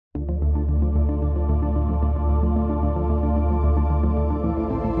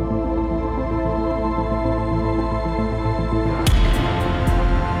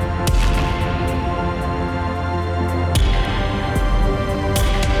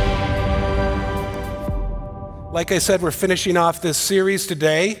Like I said, we're finishing off this series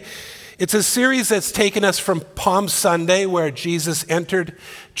today. It's a series that's taken us from Palm Sunday, where Jesus entered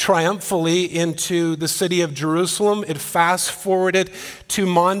triumphantly into the city of Jerusalem. It fast-forwarded to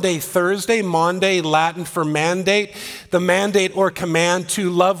Maundy Thursday, Maundy, Latin for mandate, the mandate or command to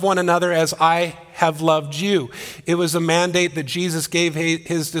love one another as I have loved you. It was a mandate that Jesus gave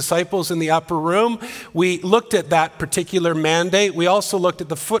his disciples in the upper room. We looked at that particular mandate. We also looked at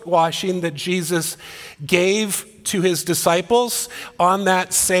the foot washing that Jesus gave to his disciples on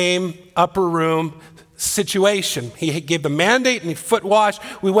that same upper room situation. He gave the mandate and he foot washed.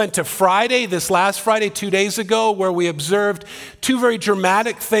 We went to Friday, this last Friday, 2 days ago, where we observed two very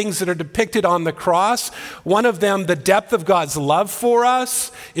dramatic things that are depicted on the cross. One of them, the depth of God's love for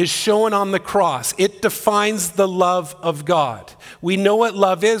us, is shown on the cross. It defines the love of God. We know what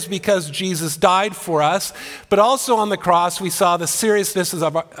love is because Jesus died for us, but also on the cross we saw the seriousness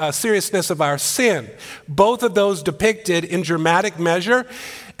of our sin. Both of those depicted in dramatic measure.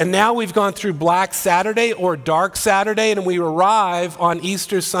 And now we've gone through Black Saturday or Dark Saturday, and we arrive on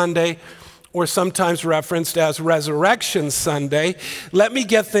Easter Sunday, or sometimes referenced as Resurrection Sunday. Let me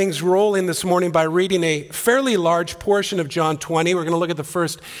get things rolling this morning by reading a fairly large portion of John 20. We're going to look at the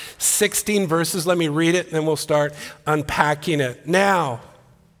first 16 verses. Let me read it, and then we'll start unpacking it. Now,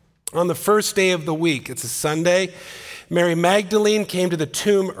 on the first day of the week, it's a Sunday, Mary Magdalene came to the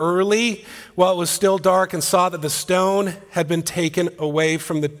tomb early while it was still dark and saw that the stone had been taken away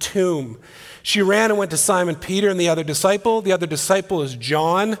from the tomb. She ran and went to Simon Peter and the other disciple. The other disciple is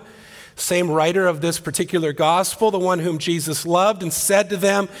John, same writer of this particular gospel, the one whom Jesus loved, and said to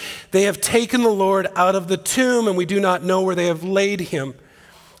them, "They have taken the Lord out of the tomb, and we do not know where they have laid him."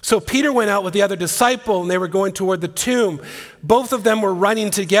 So Peter went out with the other disciple, and they were going toward the tomb. Both of them were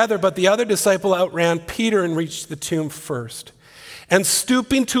running together, but the other disciple outran Peter and reached the tomb first. And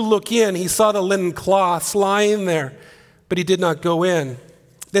stooping to look in, he saw the linen cloths lying there, but he did not go in.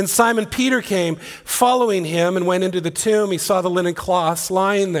 Then Simon Peter came, following him, and went into the tomb. He saw the linen cloths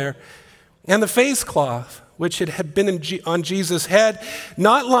lying there, and the face cloth, which had been on Jesus' head,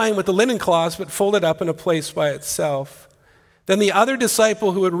 not lying with the linen cloths, but folded up in a place by itself. Then the other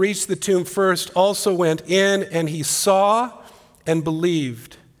disciple who had reached the tomb first also went in, and he saw and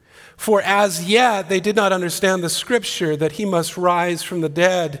believed. For as yet they did not understand the scripture that he must rise from the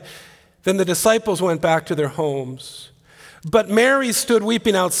dead. Then the disciples went back to their homes. But Mary stood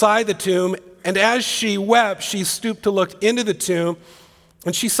weeping outside the tomb, and as she wept, she stooped to look into the tomb,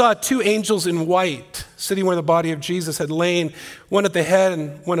 and she saw two angels in white sitting where the body of Jesus had lain, one at the head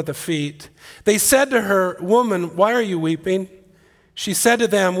and one at the feet. They said to her, "Woman, why are you weeping?" She said to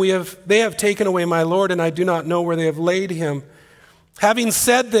them, "They have taken away my Lord, and I do not know where they have laid him." Having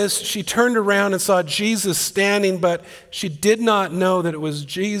said this, she turned around and saw Jesus standing, but she did not know that it was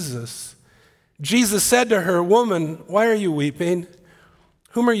Jesus. Jesus said to her, "Woman, why are you weeping?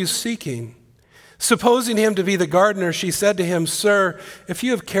 Whom are you seeking?" Supposing him to be the gardener, she said to him, "Sir, if you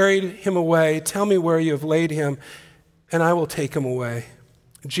have carried him away, tell me where you have laid him, and I will take him away."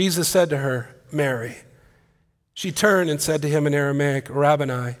 Jesus said to her, "Mary." She turned and said to him in Aramaic,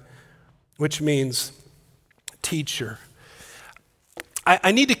 "Rabboni," which means teacher.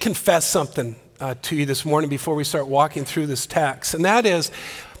 I need to confess something to you this morning before we start walking through this text, and that is,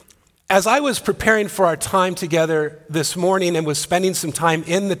 as I was preparing for our time together this morning and was spending some time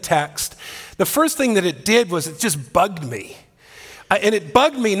in the text, the first thing that it did was it just bugged me. And it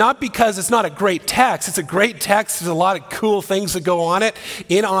bugged me not because it's not a great text. It's a great text. There's a lot of cool things that go on it.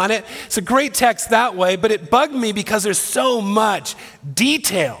 It's a great text that way, but it bugged me because there's so much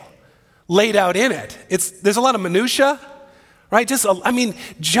detail laid out in it. There's a lot of minutia. Right?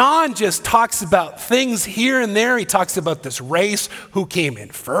 John just talks about things here and there. He talks about this race, who came in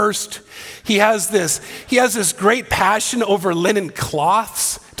first. He has this great passion over linen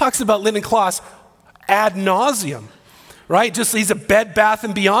cloths. Talks about linen cloths ad nauseum. Right? He's a Bed Bath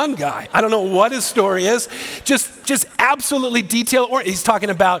 & Beyond guy. I don't know what his story is. Just absolutely detailed. Or he's talking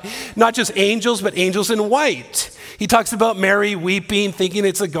about not just angels, but angels in white. He talks about Mary weeping, thinking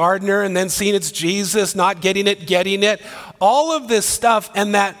it's a gardener, and then seeing it's Jesus, not getting it, getting it. All of this stuff,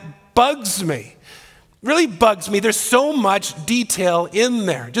 and that bugs me. Really bugs me. There's so much detail in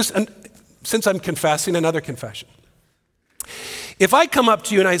there. Since I'm confessing, another confession. If I come up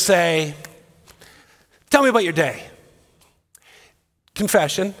to you and I say, "Tell me about your day."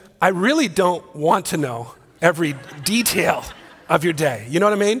 Confession, I really don't want to know every detail of your day. You know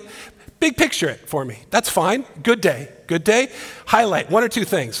what I mean? Big picture it for me. That's fine. Good day. Good day. Highlight one or two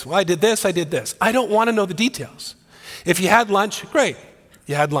things. Well, I did this. I don't want to know the details. If you had lunch, great.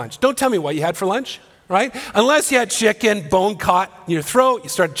 You had lunch. Don't tell me what you had for lunch, right? Unless you had chicken, bone caught in your throat, you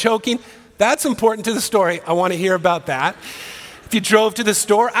started choking. That's important to the story. I want to hear about that. If you drove to the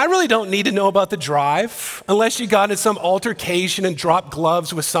store, I really don't need to know about the drive unless you got in some altercation and dropped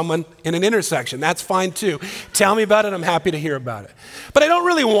gloves with someone in an intersection. That's fine too. Tell me about it. I'm happy to hear about it. But I don't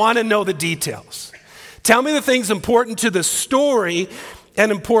really want to know the details. Tell me the things important to the story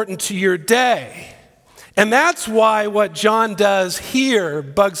and important to your day. And that's why what John does here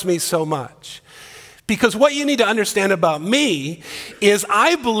bugs me so much. Because what you need to understand about me is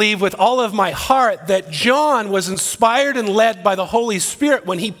I believe with all of my heart that John was inspired and led by the Holy Spirit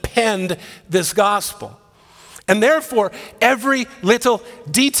when he penned this gospel. And therefore, every little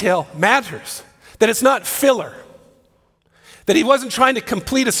detail matters. That it's not filler. That he wasn't trying to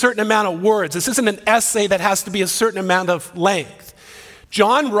complete a certain amount of words. This isn't an essay that has to be a certain amount of length.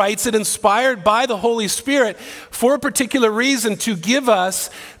 John writes it inspired by the Holy Spirit for a particular reason to give us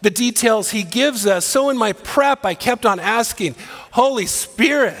the details he gives us. So in my prep, I kept on asking, Holy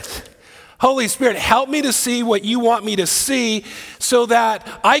Spirit, help me to see what you want me to see so that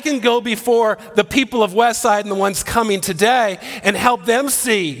I can go before the people of Westside and the ones coming today and help them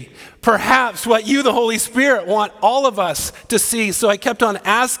see perhaps what you, the Holy Spirit, want all of us to see. So I kept on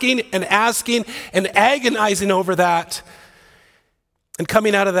asking and agonizing over that. And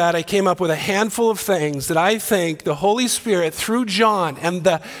coming out of that, I came up with a handful of things that I think the Holy Spirit, through John and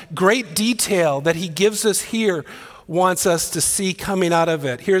the great detail that he gives us here, wants us to see coming out of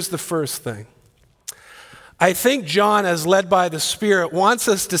it. Here's the first thing. I think John, as led by the Spirit, wants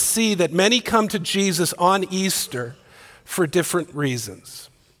us to see that many come to Jesus on Easter for different reasons.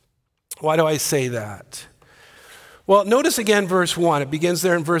 Why do I say that? Well, notice again verse 1. It begins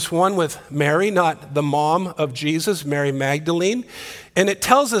there in verse 1 with Mary, not the mom of Jesus, Mary Magdalene. And it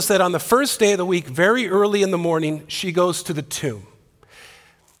tells us that on the first day of the week, very early in the morning, she goes to the tomb.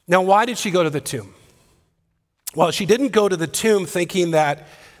 Now, why did she go to the tomb? Well, she didn't go to the tomb thinking that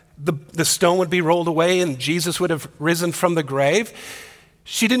the stone would be rolled away and Jesus would have risen from the grave.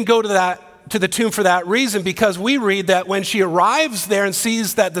 She didn't go to the tomb for that reason, because we read that when she arrives there and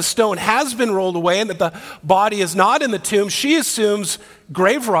sees that the stone has been rolled away and that the body is not in the tomb, she assumes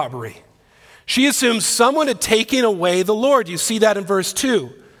grave robbery. She assumes someone had taken away the Lord. You see that in verse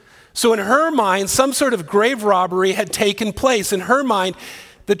 2. So in her mind, some sort of grave robbery had taken place. In her mind,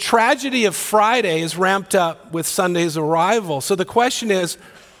 the tragedy of Friday is ramped up with Sunday's arrival. So the question is,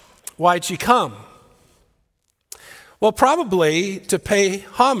 why'd she come? Well, probably to pay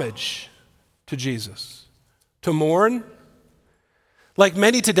homage to Jesus, to mourn, like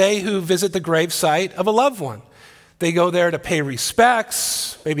many today who visit the gravesite of a loved one. They go there to pay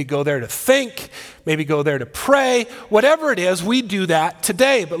respects, maybe go there to think, maybe go there to pray. Whatever it is, we do that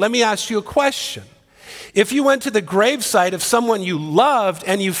today. But let me ask you a question. If you went to the gravesite of someone you loved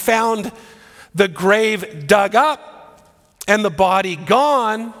and you found the grave dug up and the body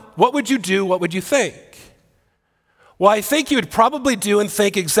gone, what would you do? What would you think? Well, I think you would probably do and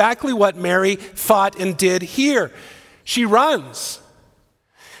think exactly what Mary thought and did here. She runs.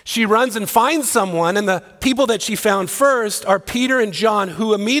 She runs and finds someone, and the people that she found first are Peter and John,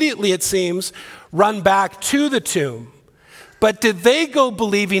 who immediately, it seems, run back to the tomb. But did they go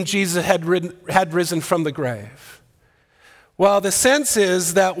believing Jesus had risen from the grave? Well, the sense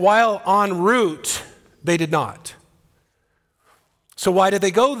is that while en route, they did not. So why did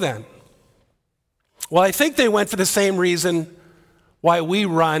they go then? Well, I think they went for the same reason why we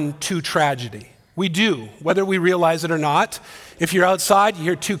run to tragedy. We do, whether we realize it or not. If you're outside, you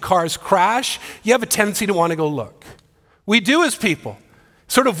hear two cars crash, you have a tendency to want to go look. We do as people,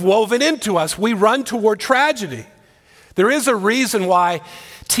 sort of woven into us. We run toward tragedy. There is a reason why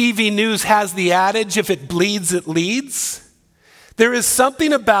TV news has the adage, if it bleeds, it leads. There is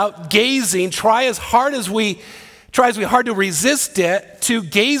something about gazing, try as hard to resist it, to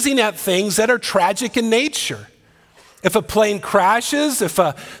gazing at things that are tragic in nature. If a plane crashes, if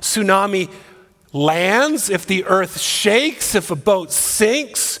a tsunami lands, if the earth shakes, if a boat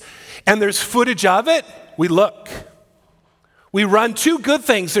sinks, and there's footage of it, we look. We run to good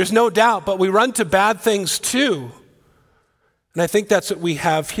things, there's no doubt, but we run to bad things too. And I think that's what we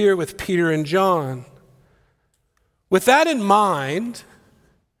have here with Peter and John. With that in mind,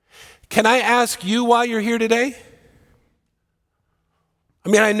 can I ask you why you're here today? I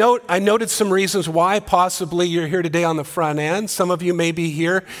mean, I noted some reasons why possibly you're here today on the front end. Some of you may be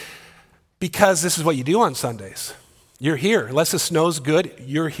here because this is what you do on Sundays. You're here. Unless the snow's good,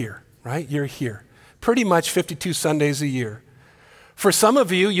 you're here, right? You're here. Pretty much 52 Sundays a year. For some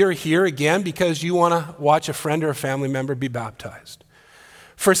of you, you're here again because you want to watch a friend or a family member be baptized.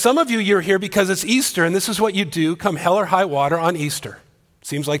 For some of you, you're here because it's Easter, and this is what you do come hell or high water on Easter.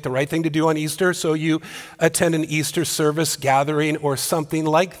 Seems like the right thing to do on Easter, so you attend an Easter service gathering or something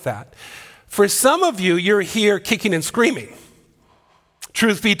like that. For some of you, you're here kicking and screaming.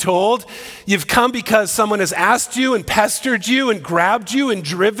 Truth be told, you've come because someone has asked you and pestered you and grabbed you and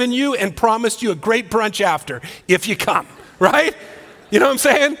driven you and promised you a great brunch after, if you come, right? You know what I'm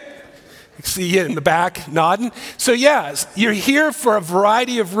saying? I see you in the back nodding. So yes, you're here for a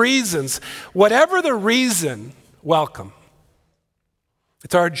variety of reasons. Whatever the reason, welcome.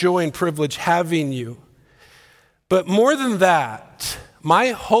 It's our joy and privilege having you. But more than that, my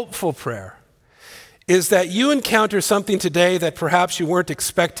hopeful prayer is that you encounter something today that perhaps you weren't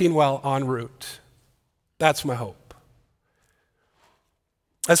expecting while en route. That's my hope.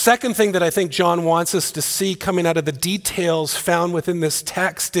 A second thing that I think John wants us to see coming out of the details found within this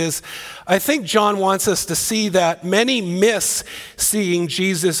text is, I think John wants us to see that many miss seeing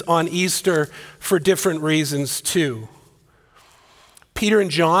Jesus on Easter for different reasons too. Peter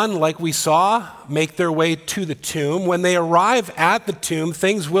and John, like we saw, make their way to the tomb. When they arrive at the tomb,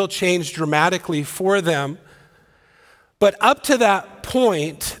 things will change dramatically for them. But up to that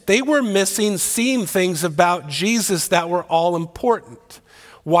point, they were missing seeing things about Jesus that were all important.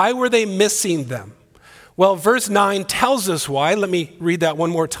 Why were they missing them? Well, verse 9 tells us why. Let me read that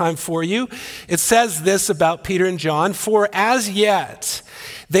one more time for you. It says this about Peter and John: "For as yet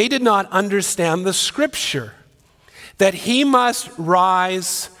they did not understand the scripture, that he must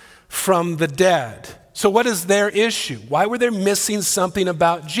rise from the dead." So what is their issue? Why were they missing something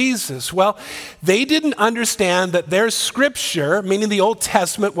about Jesus? Well, they didn't understand that their scripture, meaning the Old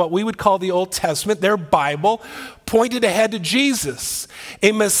Testament, what we would call the Old Testament, their Bible, pointed ahead to Jesus,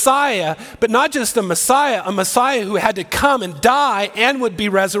 a Messiah, but not just a Messiah who had to come and die and would be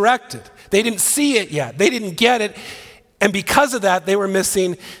resurrected. They didn't see it yet. They didn't get it. And because of that, they were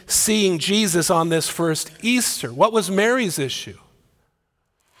missing seeing Jesus on this first Easter. What was Mary's issue?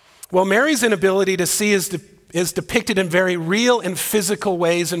 Well, Mary's inability to see is depicted in very real and physical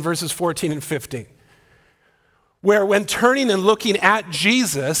ways in verses 14 and 15, where when turning and looking at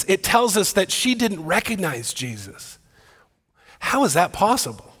Jesus, it tells us that she didn't recognize Jesus. How is that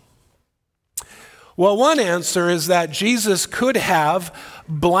possible? Well, one answer is that Jesus could have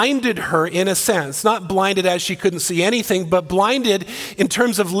blinded her in a sense, not blinded as she couldn't see anything, but blinded in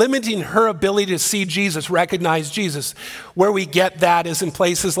terms of limiting her ability to see Jesus, recognize Jesus. Where we get that is in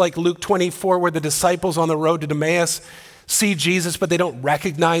places like Luke 24, where the disciples on the road to Emmaus see Jesus, but they don't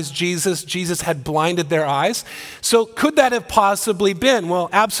recognize Jesus. Jesus had blinded their eyes. So could that have possibly been? Well,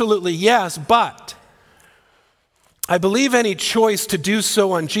 absolutely yes, but I believe any choice to do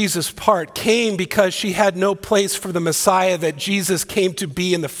so on Jesus' part came because she had no place for the Messiah that Jesus came to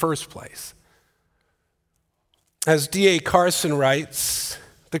be in the first place. As D.A. Carson writes,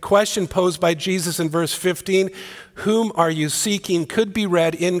 the question posed by Jesus in verse 15, "Whom are you seeking?" could be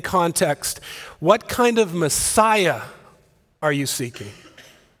read in context. What kind of Messiah are you seeking?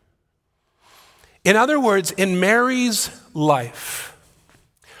 In other words, in Mary's life,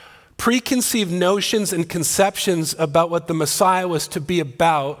 preconceived notions and conceptions about what the Messiah was to be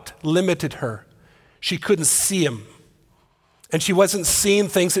about limited her. She couldn't see him. And she wasn't seeing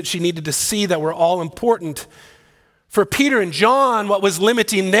things that she needed to see that were all important. For Peter and John, what was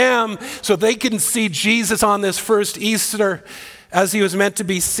limiting them so they couldn't see Jesus on this first Easter as he was meant to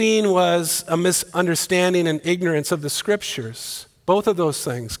be seen was a misunderstanding and ignorance of the scriptures. Both of those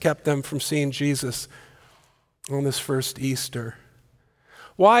things kept them from seeing Jesus on this first Easter.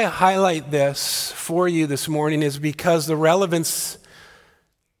 Why I highlight this for you this morning is because the relevance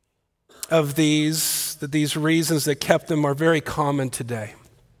of these reasons that kept them are very common today.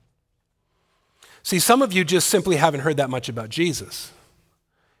 See, some of you just simply haven't heard that much about Jesus.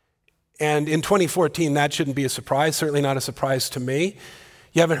 And in 2014, that shouldn't be a surprise, certainly not a surprise to me.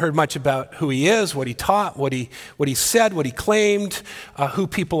 You haven't heard much about who he is, what he taught, what he said, what he claimed, who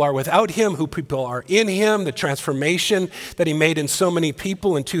people are without him, who people are in him, the transformation that he made in so many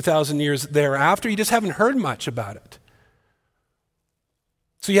people in 2,000 years thereafter. You just haven't heard much about it.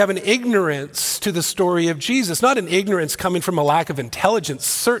 So you have an ignorance to the story of Jesus, not an ignorance coming from a lack of intelligence,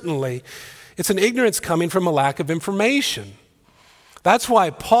 certainly. It's an ignorance coming from a lack of information. That's why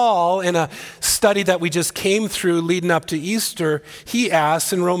Paul, in a study that we just came through leading up to Easter, he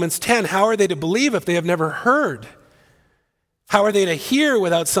asks in Romans 10, how are they to believe if they have never heard? How are they to hear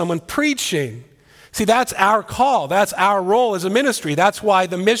without someone preaching? See, that's our call. That's our role as a ministry. That's why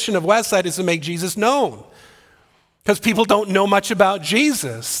the mission of Westside is to make Jesus known. Because people don't know much about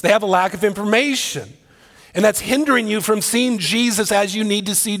Jesus. They have a lack of information. And that's hindering you from seeing Jesus as you need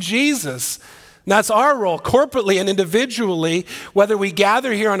to see Jesus. And that's our role, corporately and individually, whether we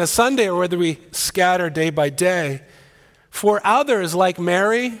gather here on a Sunday or whether we scatter day by day. For others, like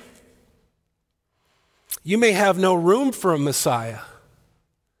Mary, you may have no room for a Messiah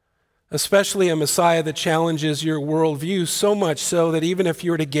especially a Messiah that challenges your worldview so much so that even if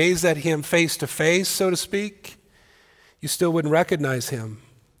you were to gaze at him face to face, so to speak, you still wouldn't recognize him.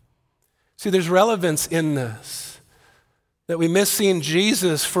 See, there's relevance in this, that we miss seeing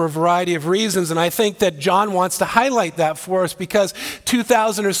Jesus for a variety of reasons, and I think that John wants to highlight that for us because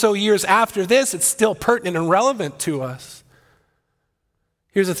 2,000 or so years after this, it's still pertinent and relevant to us.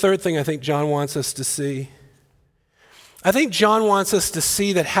 Here's a third thing I think John wants us to see. I think John wants us to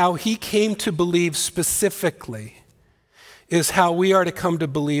see that how he came to believe specifically is how we are to come to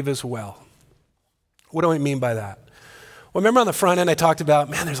believe as well. What do I mean by that? Well, remember on the front end I talked about,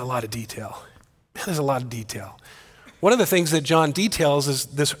 there's a lot of detail. There's a lot of detail. One of the things that John details is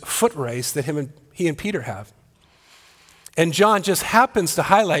this foot race that he and Peter have. And John just happens to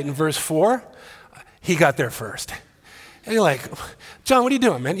highlight in verse 4, he got there first. And you're like, John, what are you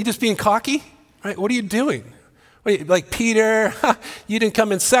doing, man? You just being cocky? Right? What are you doing? Like, Peter, you didn't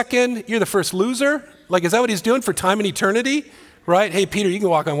come in second. You're the first loser. Like, is that what he's doing for time and eternity? Right? Hey, Peter, you can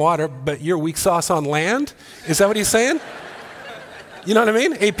walk on water, but you're weak sauce on land. Is that what he's saying? You know what I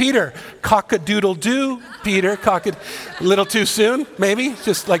mean? Hey, Peter, cock-a-doodle-doo, Peter, a little too soon, maybe?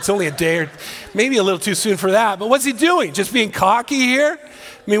 Just like it's only a day or maybe a little too soon for that. But what's he doing? Just being cocky here?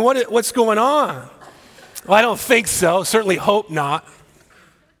 I mean, what's going on? Well, I don't think so. Certainly hope not.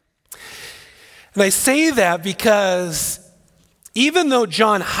 And I say that because even though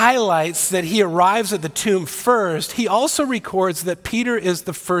John highlights that he arrives at the tomb first, he also records that Peter is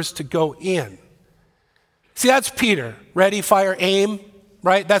the first to go in. See, that's Peter. Ready, fire, aim,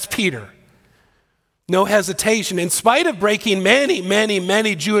 right? That's Peter. No hesitation. In spite of breaking many, many,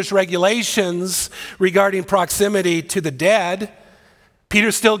 many Jewish regulations regarding proximity to the dead,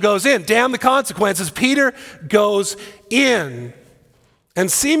 Peter still goes in. Damn the consequences. Peter goes in. And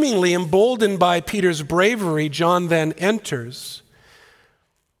seemingly emboldened by Peter's bravery, John then enters.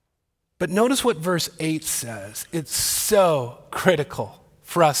 But notice what verse 8 says. It's so critical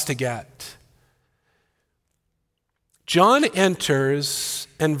for us to get. John enters,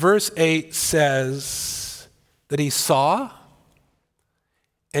 and verse 8 says that he saw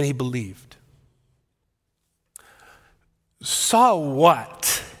and he believed. Saw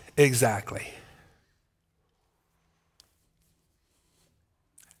what exactly?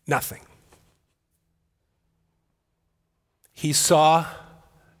 Nothing. He saw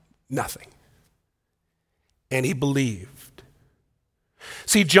nothing. And he believed.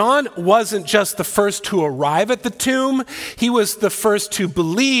 See, John wasn't just the first to arrive at the tomb, he was the first to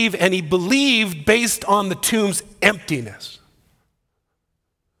believe, and he believed based on the tomb's emptiness.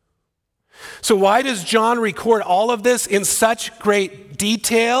 So why does John record all of this in such great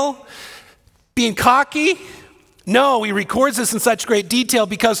detail? Being cocky? No, he records this in such great detail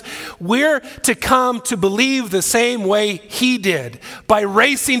because we're to come to believe the same way he did, by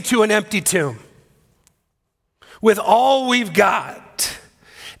racing to an empty tomb with all we've got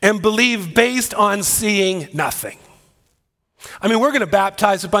and believe based on seeing nothing. I mean, we're going to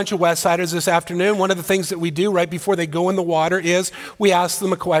baptize a bunch of Westsiders this afternoon. One of the things that we do right before they go in the water is we ask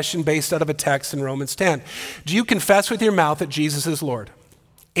them a question based out of a text in Romans 10. Do you confess with your mouth that Jesus is Lord?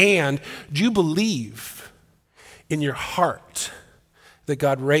 And do you believe in your heart that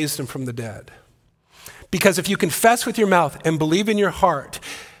God raised him from the dead? Because if you confess with your mouth and believe in your heart,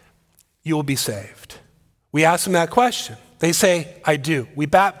 you will be saved. We ask them that question. They say, I do. We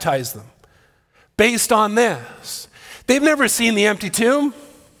baptize them based on this. They've never seen the empty tomb.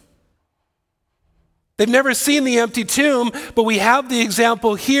 They've never seen the empty tomb, but we have the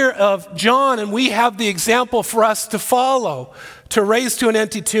example here of John, and we have the example for us to follow, to race to an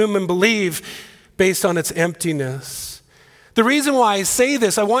empty tomb and believe based on its emptiness. The reason why I say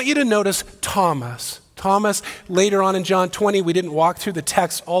this, I want you to notice Thomas. Thomas, later on in John 20, we didn't walk through the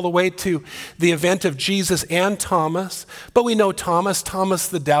text all the way to the event of Jesus and Thomas, but we know Thomas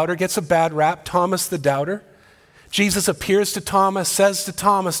the doubter, gets a bad rap, Thomas the doubter. Jesus appears to Thomas, says to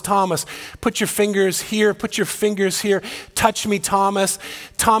Thomas, Thomas, put your fingers here, touch me, Thomas.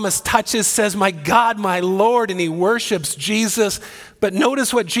 Thomas touches, says, my God, my Lord, and he worships Jesus. But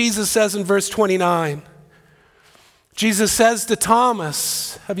notice what Jesus says in verse 29. Jesus says to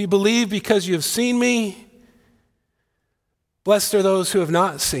Thomas, have you believed because you have seen me? Blessed are those who have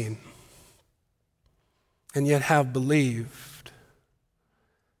not seen and yet have believed.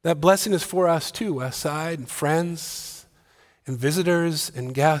 That blessing is for us too, Westside, and friends, and visitors,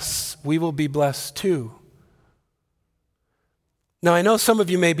 and guests. We will be blessed too. Now, I know some of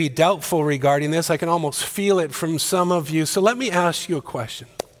you may be doubtful regarding this. I can almost feel it from some of you. So let me ask you a question.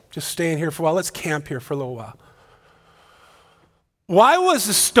 Just stay in here for a while. Let's camp here for a little while. Why was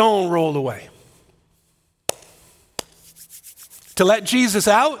the stone rolled away? To let Jesus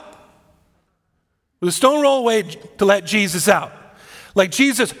out? Will the stone roll away to let Jesus out? Like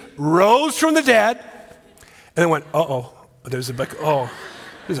Jesus rose from the dead and then went, there's a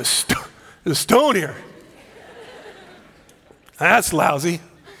stone here. That's lousy.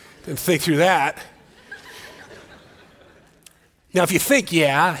 Didn't think through that. Now, if you think,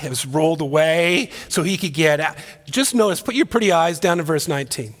 it was rolled away so he could get out, just notice, put your pretty eyes down to verse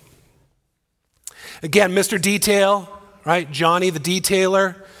 19. Again, Mr. Detail, right? Johnny the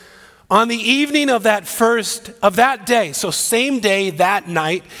detailer. On the evening of that day, so same day, that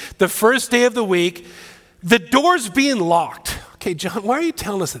night, the first day of the week, the doors being locked. Okay, John, why are you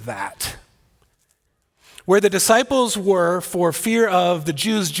telling us that? Where the disciples were for fear of the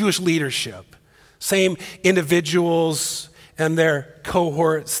Jewish leadership. Same individuals and their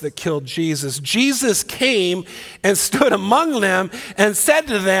cohorts that killed Jesus. Jesus came and stood among them and said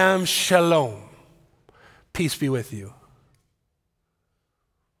to them, Shalom, peace be with you.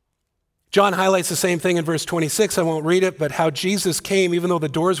 John highlights the same thing in verse 26. I won't read it, but how Jesus came even though the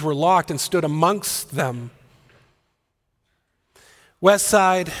doors were locked and stood amongst them. West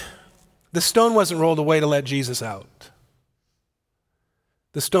Side, the stone wasn't rolled away to let Jesus out.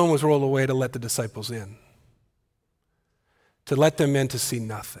 The stone was rolled away to let the disciples in, to let them in to see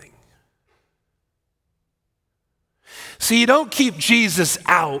nothing. See, you don't keep Jesus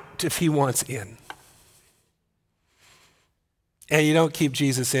out if he wants in. And you don't keep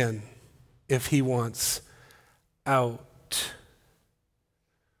Jesus in if he wants out.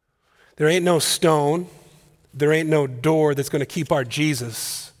 There ain't no stone, there ain't no door that's going to keep our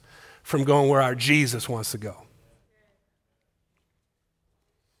Jesus from going where our Jesus wants to go.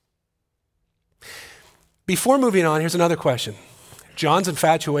 Before moving on, here's another question. John's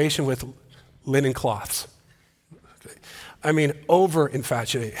infatuation with linen cloths. I mean, over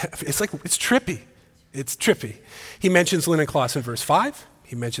infatuated. It's trippy. It's trippy. He mentions linen cloths in verse 5.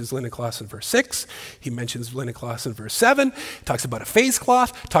 He mentions linen cloths in verse 6. He mentions linen cloths in verse 7. Talks about a face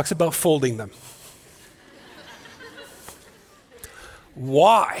cloth. Talks about folding them.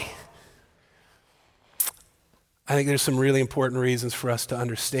 Why? I think there's some really important reasons for us to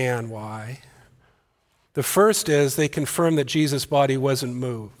understand why. The first is they confirm that Jesus' body wasn't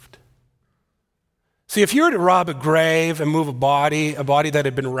moved. See, if you were to rob a grave and move a body that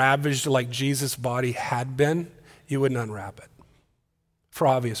had been ravaged like Jesus' body had been, you wouldn't unwrap it, for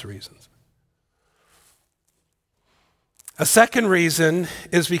obvious reasons. A second reason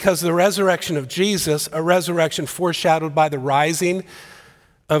is because the resurrection of Jesus, a resurrection foreshadowed by the rising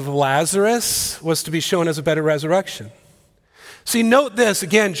of Lazarus, was to be shown as a better resurrection. See, note this,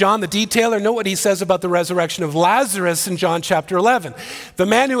 again, John the detailer, note what he says about the resurrection of Lazarus in John chapter 11. The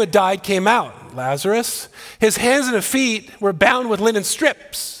man who had died came out, Lazarus. His hands and his feet were bound with linen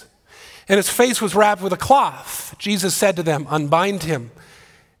strips, and his face was wrapped with a cloth. Jesus said to them, unbind him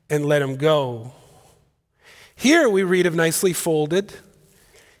and let him go. Here we read of nicely folded,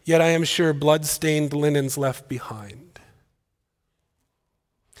 yet I am sure blood-stained linens left behind.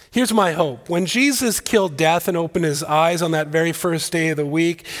 Here's my hope. When Jesus killed death and opened his eyes on that very first day of the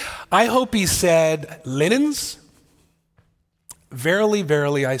week, I hope he said, linens? Verily,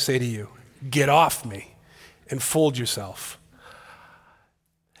 verily, I say to you, get off me and fold yourself.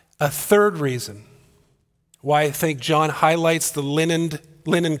 A third reason why I think John highlights the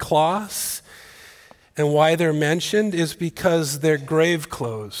linen cloths and why they're mentioned is because they're grave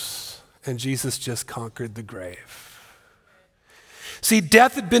clothes, and Jesus just conquered the grave. See,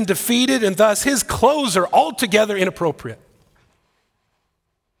 death had been defeated, and thus his clothes are altogether inappropriate.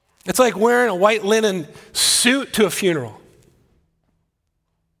 It's like wearing a white linen suit to a funeral.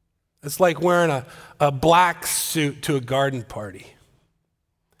 It's like wearing a black suit to a garden party.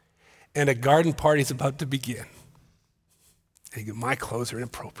 And a garden party is about to begin. And you go, my clothes are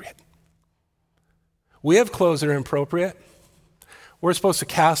inappropriate. We have clothes that are inappropriate. We're supposed to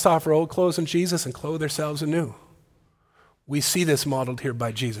cast off our old clothes in Jesus and clothe ourselves anew. We see this modeled here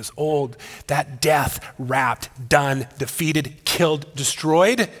by Jesus. Old, that death wrapped, done, defeated, killed,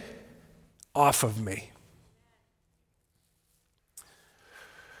 destroyed, off of me.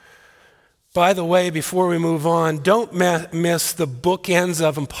 By the way, before we move on, don't miss the bookends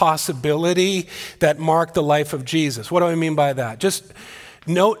of impossibility that mark the life of Jesus. What do I mean by that? Just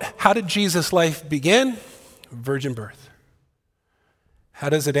note, how did Jesus' life begin? Virgin birth. How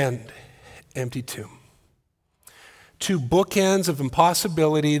does it end? Empty tomb. Two bookends of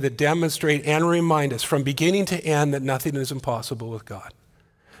impossibility that demonstrate and remind us from beginning to end that nothing is impossible with God.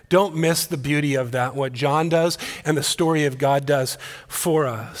 Don't miss the beauty of that, what John does and the story of God does for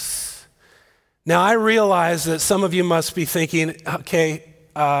us. Now, I realize that some of you must be thinking, okay,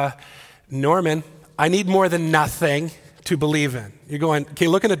 Norman, I need more than nothing to believe in. You're going, okay,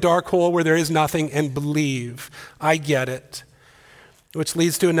 look in a dark hole where there is nothing and believe. I get it. Which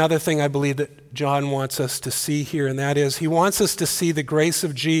leads to another thing I believe that John wants us to see here, and that is he wants us to see the grace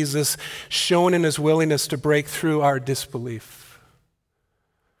of Jesus shown in his willingness to break through our disbelief.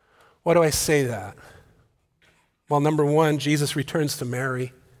 Why do I say that? Well, number one, Jesus returns to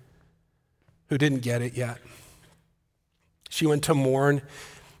Mary, who didn't get it yet. She went to mourn.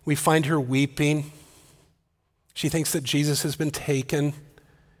 We find her weeping. She thinks that Jesus has been taken,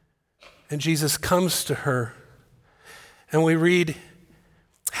 and Jesus comes to her. And we read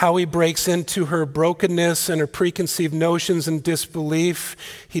how he breaks into her brokenness and her preconceived notions and disbelief.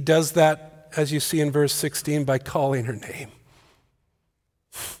 He does that, as you see in verse 16, by calling her name.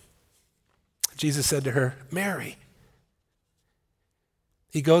 Jesus said to her, Mary.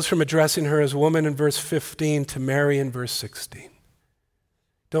 He goes from addressing her as woman in verse 15 to Mary in verse 16.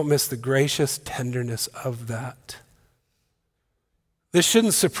 Don't miss the gracious tenderness of that. This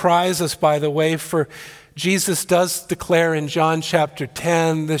shouldn't surprise us, by the way, for Jesus does declare in John chapter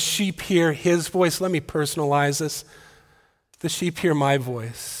 10, the sheep hear his voice. Let me personalize this. The sheep hear my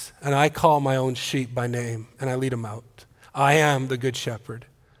voice, and I call my own sheep by name, and I lead them out. I am the good shepherd.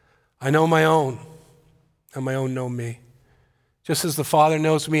 I know my own, and my own know me. Just as the Father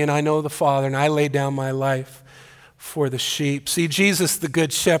knows me, and I know the Father, and I lay down my life for the sheep. See, Jesus, the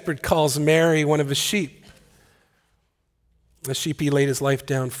good shepherd, calls Mary one of his sheep. The sheep he laid his life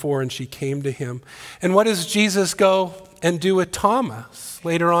down for, and she came to him. And what does Jesus go and do with Thomas?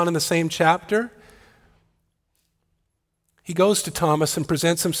 Later on in the same chapter, he goes to Thomas and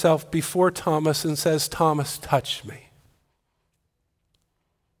presents himself before Thomas and says, Thomas, touch me.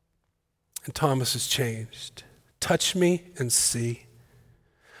 And Thomas is changed. Touch me and see.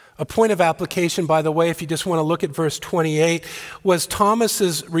 A point of application, by the way, if you just want to look at verse 28, was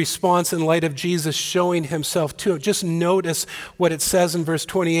Thomas's response in light of Jesus showing himself to him. Just notice what it says in verse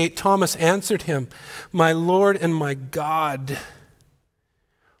 28. Thomas answered him, my Lord and my God.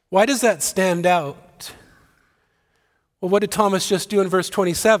 Why does that stand out? Well, what did Thomas just do in verse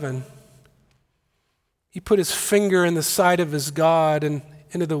 27? He put his finger in the side of his God and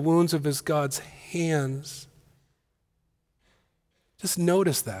into the wounds of his God's hands. Just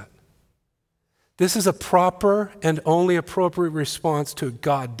notice that. This is a proper and only appropriate response to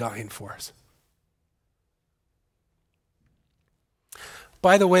God dying for us.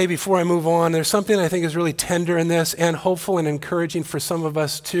 By the way, before I move on, there's something I think is really tender in this and hopeful and encouraging for some of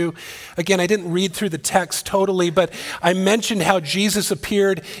us too. Again, I didn't read through the text totally, but I mentioned how Jesus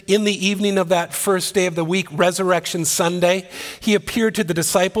appeared in the evening of that first day of the week, Resurrection Sunday. He appeared to the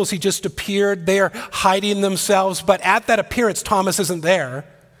disciples. He just appeared. They are hiding themselves, but at that appearance, Thomas isn't there.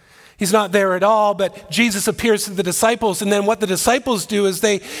 He's not there at all, but Jesus appears to the disciples, and then what the disciples do is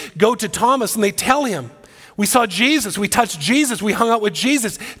they go to Thomas and they tell him, we saw Jesus, we touched Jesus, we hung out with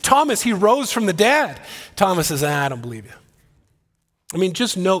Jesus. Thomas, he rose from the dead. Thomas says, I don't believe you. I mean,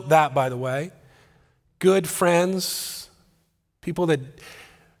 just note that, by the way. Good friends, people that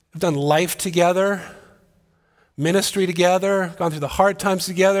have done life together, ministry together, gone through the hard times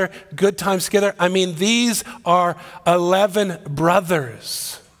together, good times together. I mean, these are 11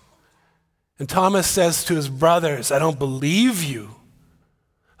 brothers. And Thomas says to his brothers, I don't believe you.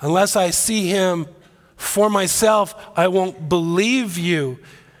 Unless I see him for myself, I won't believe you.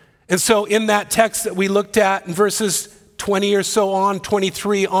 And so in that text that we looked at in verses 20 or so on,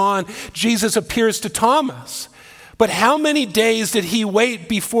 23 on, Jesus appears to Thomas. But how many days did he wait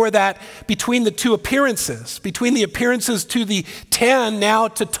before that, between the two appearances, between the appearances to the 10 now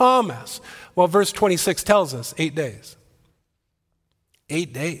to Thomas? Well, verse 26 tells us 8 days.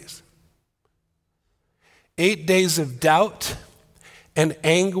 8 days. 8 days of doubt and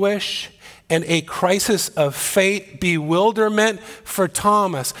anguish and a crisis of faith, bewilderment for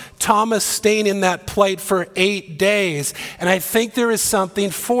Thomas. Thomas staying in that plight for 8 days. And I think there is something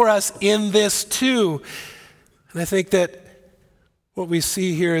for us in this too. And I think that what we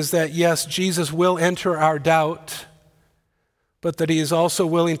see here is that, yes, Jesus will enter our doubt, but that he is also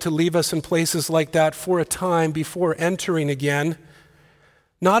willing to leave us in places like that for a time before entering again.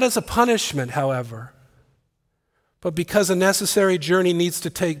 Not as a punishment, however, but because a necessary journey needs to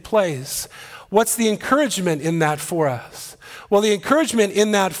take place. What's the encouragement in that for us? Well, the encouragement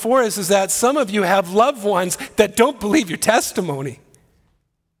in that for us is that some of you have loved ones that don't believe your testimony.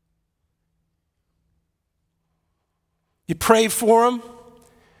 You pray for them.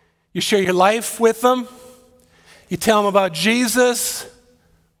 You share your life with them. You tell them about Jesus.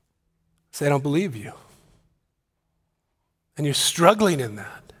 Say, I don't believe you. And you're struggling in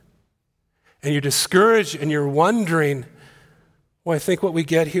that. And you're discouraged and you're wondering, well, I think what we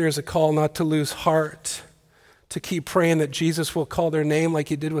get here is a call not to lose heart, to keep praying that Jesus will call their name like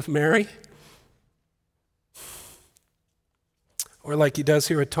he did with Mary? Or like he does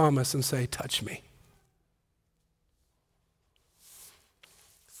here with Thomas and say, touch me?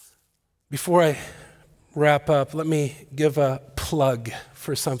 Before I wrap up, let me give a plug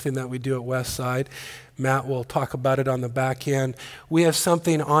for something that we do at Westside. Matt will talk about it on the back end. We have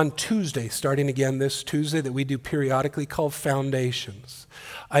something on Tuesday, starting again this Tuesday, that we do periodically called Foundations.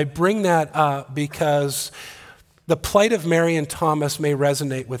 I bring that up because the plight of Mary and Thomas may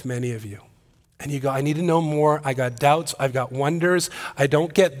resonate with many of you. And you go, I need to know more. I got doubts. I've got wonders. I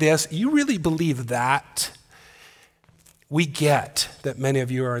don't get this. You really believe that? We get that many of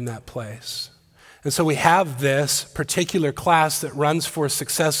you are in that place. And so we have this particular class that runs for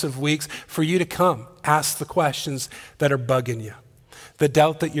successive weeks for you to come, ask the questions that are bugging you, the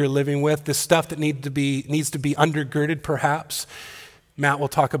doubt that you're living with, the stuff that needs to be undergirded perhaps. Matt will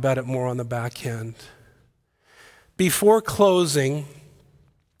talk about it more on the back end. Before closing,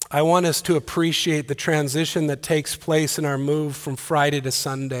 I want us to appreciate the transition that takes place in our move from Friday to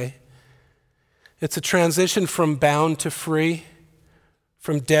Sunday. It's a transition from bound to free,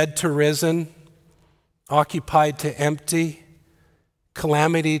 from dead to risen, occupied to empty,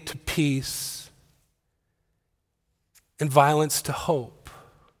 calamity to peace, and violence to hope.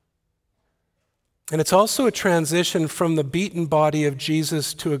 And it's also a transition from the beaten body of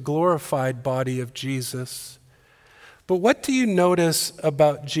Jesus to a glorified body of Jesus. But what do you notice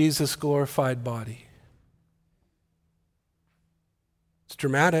about Jesus' glorified body? It's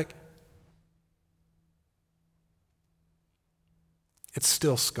dramatic. It's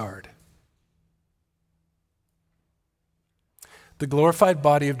still scarred. The glorified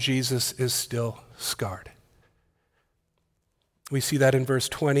body of Jesus is still scarred. We see that in verse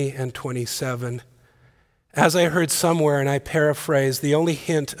 20 and 27. As I heard somewhere, and I paraphrase, the only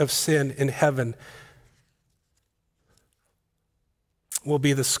hint of sin in heaven will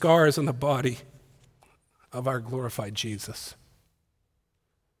be the scars on the body of our glorified Jesus.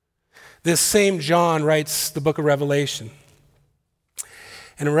 This same John writes the book of Revelation.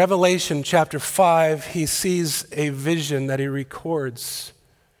 And in Revelation chapter 5, he sees a vision that he records.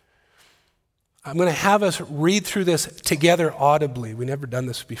 I'm going to have us read through this together audibly. We've never done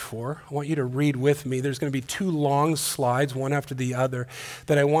this before. I want you to read with me. There's going to be 2 long slides, one after the other,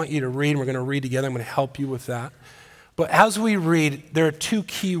 that I want you to read. We're going to read together. I'm going to help you with that. But as we read, there are 2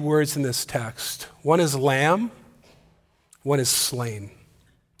 key words in this text. One is lamb, one is slain.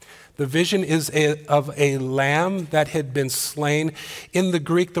 The vision is of a lamb that had been slain. In the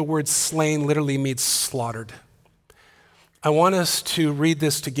Greek, the word slain literally means slaughtered. I want us to read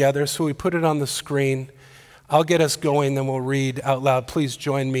this together, so we put it on the screen. I'll get us going, then we'll read out loud. Please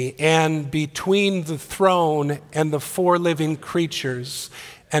join me. And between the throne and the 4 living creatures,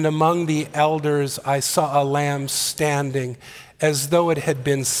 and among the elders, I saw a lamb standing as though it had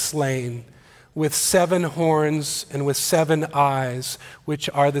been slain, with 7 horns and with 7 eyes, which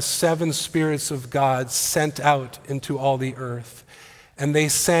are the 7 spirits of God sent out into all the earth. And they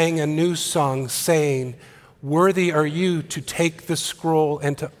sang a new song, saying, worthy are you to take the scroll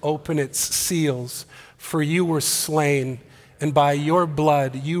and to open its seals, for you were slain, and by your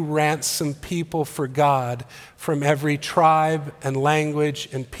blood you ransomed people for God from every tribe and language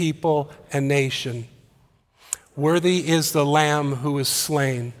and people and nation. Worthy is the Lamb who was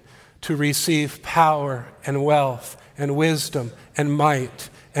slain to receive power and wealth and wisdom and might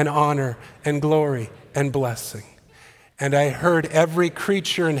and honor and glory and blessing. And I heard every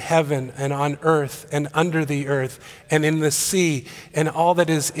creature in heaven and on earth and under the earth and in the sea and all that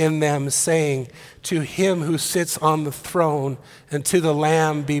is in them saying, to him who sits on the throne and to the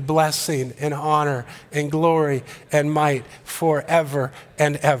Lamb be blessing and honor and glory and might forever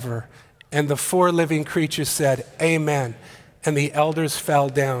and ever. And the 4 living creatures said, amen. And the elders fell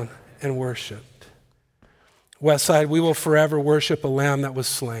down and worshiped. Westside, we will forever worship a lamb that was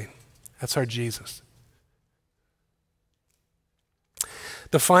slain. That's our Jesus.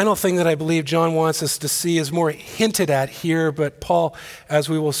 The final thing that I believe John wants us to see is more hinted at here, but Paul, as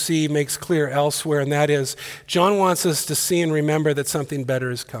we will see, makes clear elsewhere, and that is John wants us to see and remember that something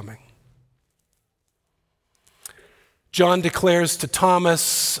better is coming. John declares to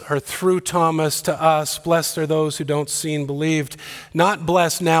Thomas, or through Thomas to us, blessed are those who don't see and believed. Not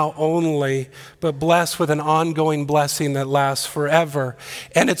blessed now only, but blessed with an ongoing blessing that lasts forever.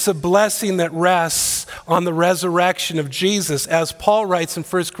 And it's a blessing that rests on the resurrection of Jesus. As Paul writes in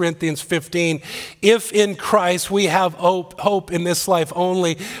 1 Corinthians 15, if in Christ we have hope in this life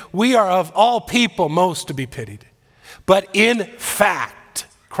only, we are of all people most to be pitied. But in fact,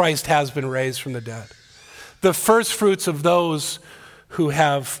 Christ has been raised from the dead, the first fruits of those who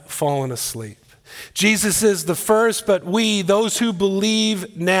have fallen asleep. Jesus is the first, but we, those who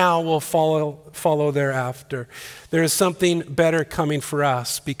believe now, will follow thereafter. There is something better coming for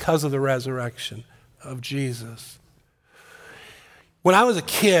us because of the resurrection of Jesus. When I was a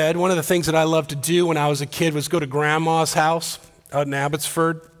kid, one of the things that I loved to do when I was a kid was go to Grandma's house out in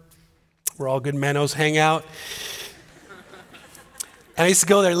Abbotsford, where all good mennos hang out. And I used to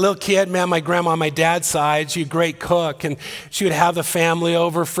go there, little kid, man, my grandma on my dad's side, she was a great cook, and she would have the family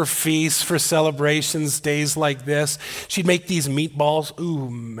over for feasts, for celebrations, days like this. She'd make these meatballs, ooh,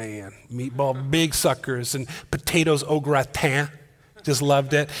 man, meatball, big suckers, and potatoes au gratin, just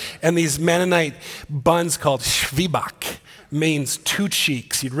loved it. And these Mennonite buns called Zwieback, means two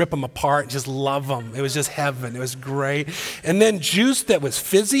cheeks. You'd rip them apart, just love them. It was just heaven. It was great. And then juice that was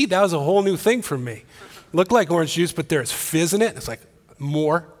fizzy, that was a whole new thing for me. Looked like orange juice, but there's fizz in it. It's like,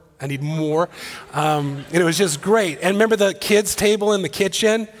 more. I need more. And it was just great. And remember the kids' table in the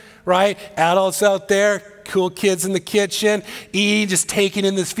kitchen, right? Adults out there, cool kids in the kitchen, eating, just taking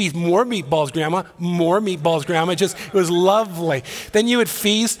in this feast. More meatballs, Grandma. More meatballs, Grandma. It was lovely. Then you would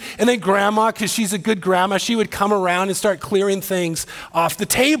feast, and then Grandma, because she's a good grandma, she would come around and start clearing things off the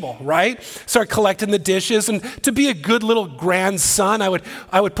table, right? Start collecting the dishes. And to be a good little grandson, I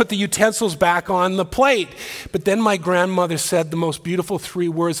would put the utensils back on the plate. But then my grandmother said the most beautiful 3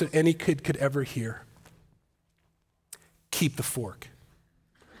 words that any kid could ever hear. Keep the fork.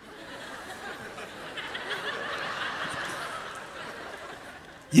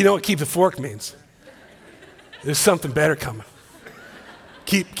 You know what keep the fork means? There's something better coming.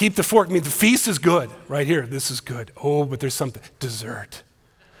 Keep the fork means the feast is good. Right here, this is good. Oh, but there's something. Dessert.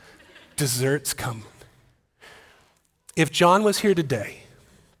 Dessert's coming. If John was here today,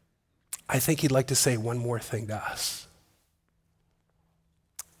 I think he'd like to say one more thing to us.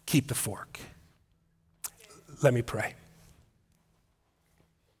 Keep the fork. Let me pray.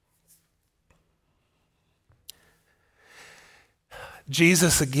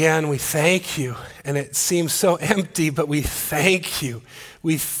 Jesus, again, we thank you. And it seems so empty, but we thank you.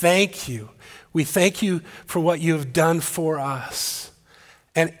 We thank you. We thank you for what you have done for us.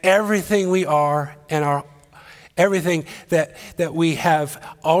 And everything we are and everything that we have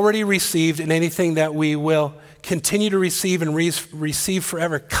already received and anything that we will continue to receive and receive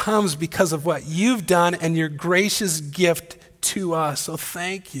forever comes because of what you've done and your gracious gift to us. So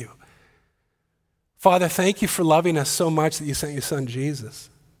thank you. Father, thank you for loving us so much that you sent your son, Jesus.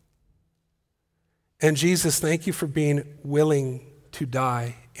 And Jesus, thank you for being willing to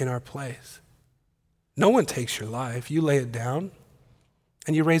die in our place. No one takes your life. You lay it down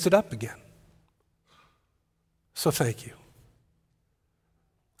and you raise it up again. So thank you.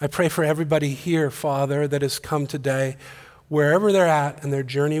 I pray for everybody here, Father, that has come today, wherever they're at in their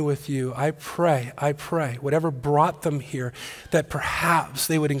journey with you. I pray, whatever brought them here, that perhaps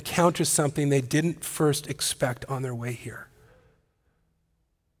they would encounter something they didn't first expect on their way here.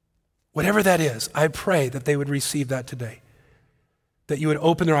 Whatever that is, I pray that they would receive that today, that you would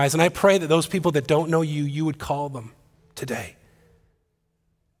open their eyes. And I pray that those people that don't know you, you would call them today.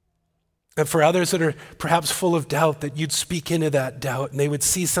 And for others that are perhaps full of doubt, that you'd speak into that doubt and they would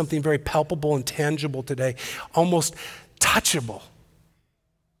see something very palpable and tangible today, almost touchable,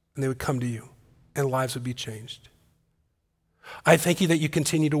 and they would come to you and lives would be changed. I thank you that you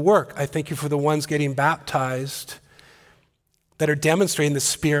continue to work. I thank you for the ones getting baptized that are demonstrating the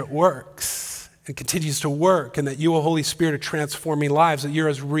Spirit works and continues to work, and that you, Holy Spirit, are transforming lives, that you're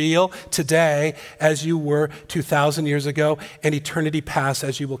as real today as you were 2,000 years ago and eternity past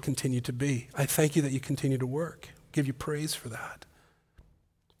as you will continue to be. I thank you that you continue to work. Give you praise for that.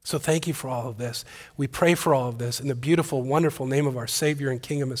 So thank you for all of this. We pray for all of this in the beautiful, wonderful name of our Savior and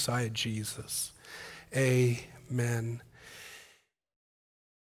King and Messiah, Jesus. Amen.